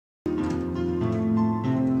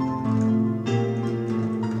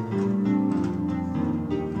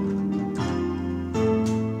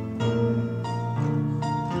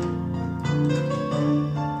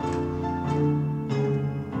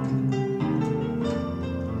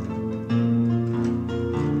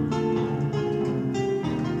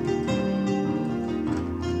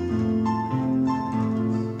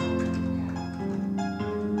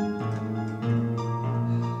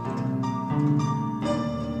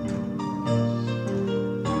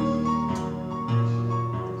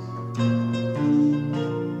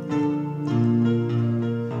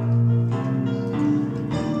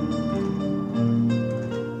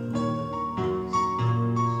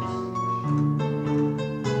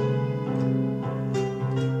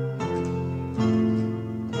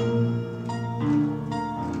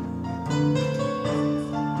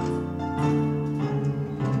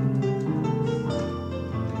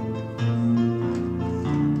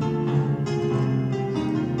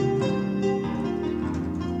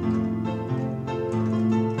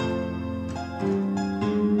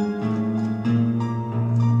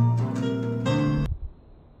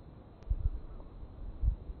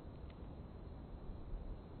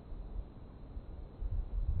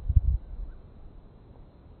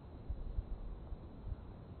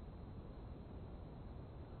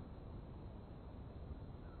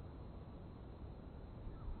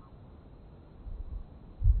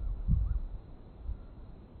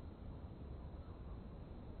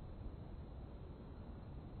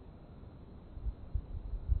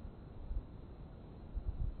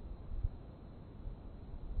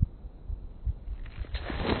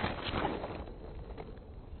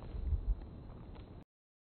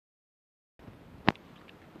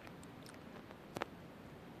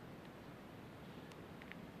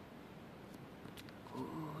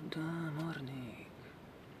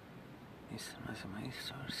casa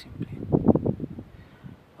maestra or simply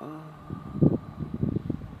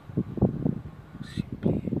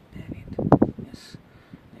simply David. Yes,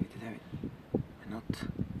 David, and not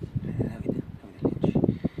David Lynch.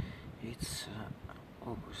 It's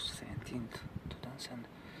August 17th,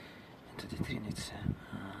 2023, and it's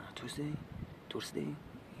Thursday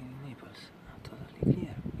in Naples. Totally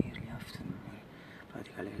clear, early afternoon,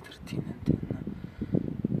 practically 13 and 10.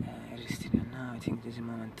 Still now, I think this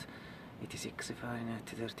moment 86 Fahrenheit,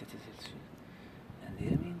 30 Celsius. And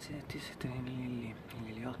it means that it's lì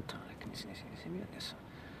 8, like mi si vede adesso.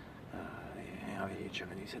 Average of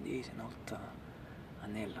days and 8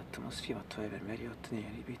 nell'atmosphere, whatever, very hot day,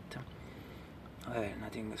 repeat.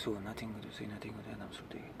 Nothing to say, nothing to add,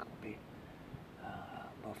 absolutely, it could be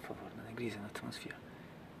above 4 degrees in atmosphere.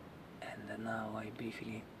 And now I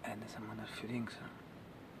briefly add some other few things.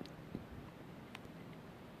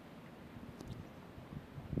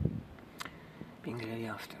 Being early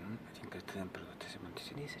afternoon, I think at the temperature at 70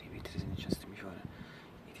 degrees, repeated in just before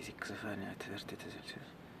 86 Fahrenheit, 30 Celsius.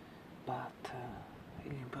 But the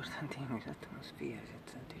important thing is atmosphere,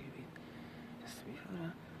 it's just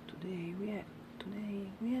before. Today we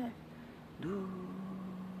have those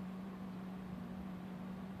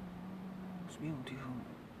beautiful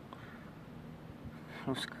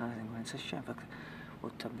blue skies and sunshine. In fact,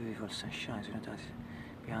 what a beautiful sunshine, so that is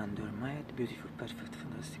behind our mind, beautiful, perfect,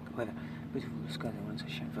 fantastic weather, beautiful skies and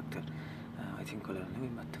sunshine. In fact, I think all around the way,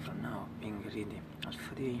 but from now, being ready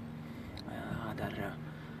half a day,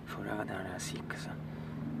 for other 6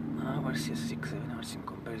 hours, 6-7 hours in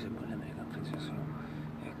comparison with American friends, so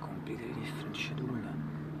a completely different schedule.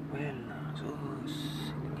 Well, so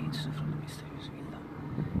it needs from the mysterious villa,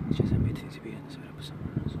 which is a bit experience where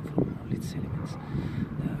someone knows from all its elements,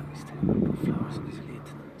 with the group of flowers on this late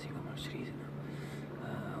sycamore trees,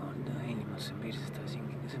 all the animals and birds that are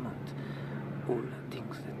singing this month, all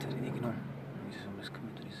things that are really known. Mi sono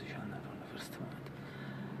scambiato di channel from the first moment.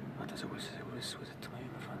 Ma da questo detto, ma io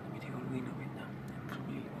mi fanno mythical window, quindi from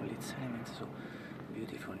all its elements, so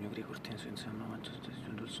beautiful, new Greek hortensia, insomma, ma tutto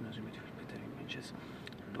il dolce naso beautiful Peter in Princess,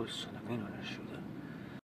 and also the green one shooter.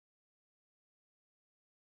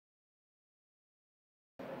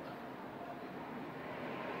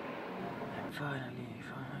 And finally,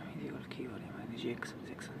 mythical keyboard, my DGX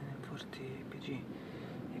 640 APG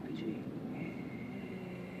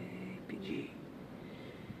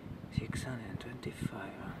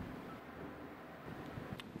 625.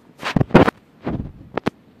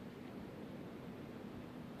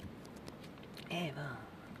 Va,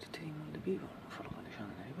 tutti i mondo people, follow the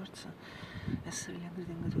channel reports, essere gli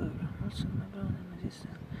greeting to everyone, also my brother and my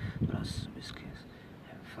sister, plus biscuits,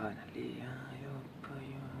 and finally, I hope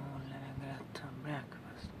you all have a great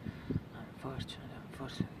breakfast. Unfortunately,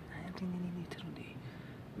 I think I need it today,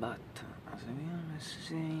 but, as we always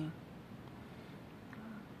say,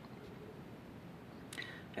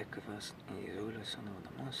 breakfast is always one of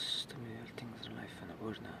the most beautiful things in life and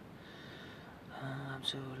aboard.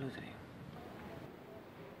 Absolutely.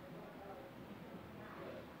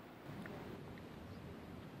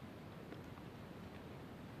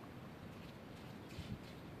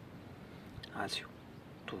 As you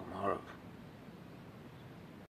tomorrow.